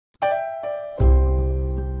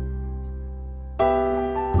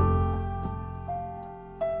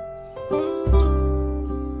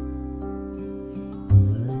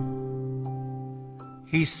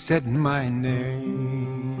He said my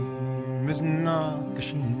name is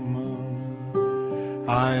Nakashima.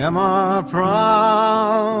 I am a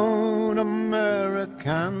proud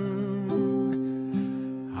American.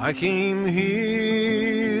 I came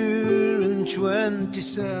here in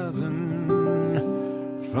 27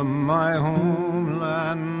 from my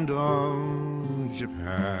homeland of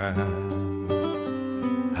Japan.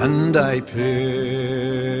 And I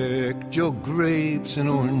picked your grapes and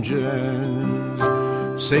oranges,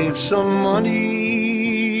 saved some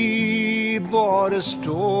money, bought a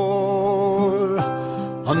store,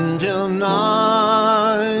 until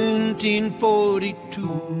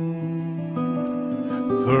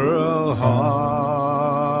 1942, Pearl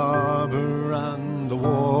Harbor and the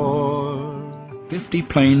war. 50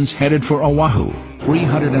 planes headed for Oahu,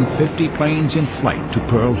 350 planes in flight to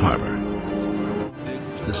Pearl Harbor.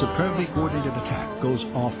 The superbly coordinated attack goes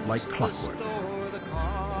off like clockwork.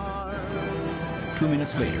 2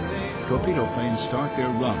 minutes later, torpedo planes start their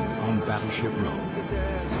run on Battleship Row.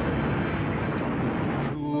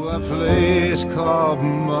 To a place called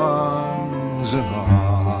Manzanar,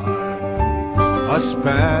 a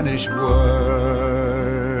Spanish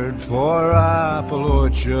word for apple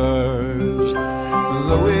orchards.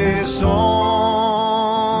 Though we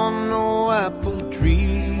saw no apple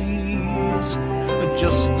trees,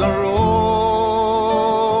 just the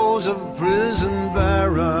rows of prison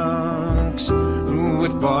barracks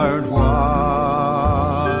with barbed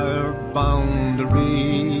wire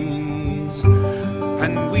boundaries.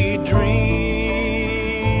 And we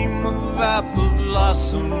dream of apple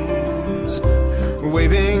blossoms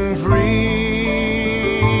waving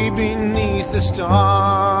free beneath the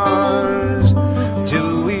stars,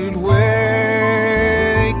 till we'd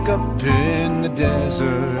wake up in the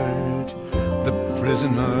desert, the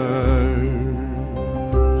prisoners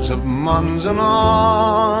of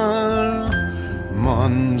Manzanar,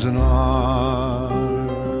 Manzanar.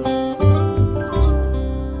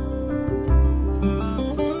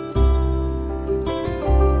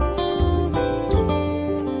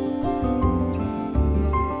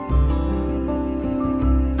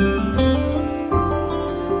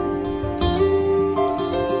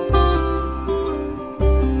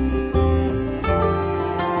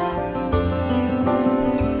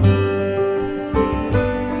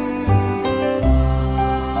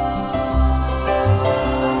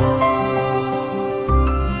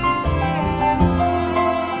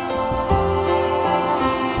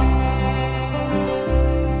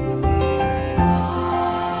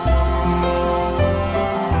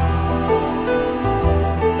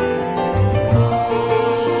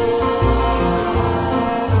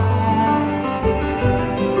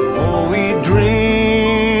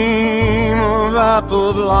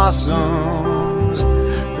 Apple blossoms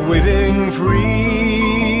waving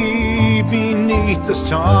free beneath the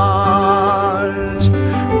stars,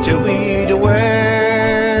 till we'd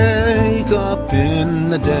wake up in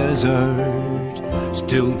the desert,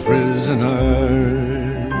 still prisoners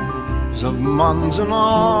of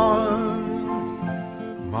Manzanar.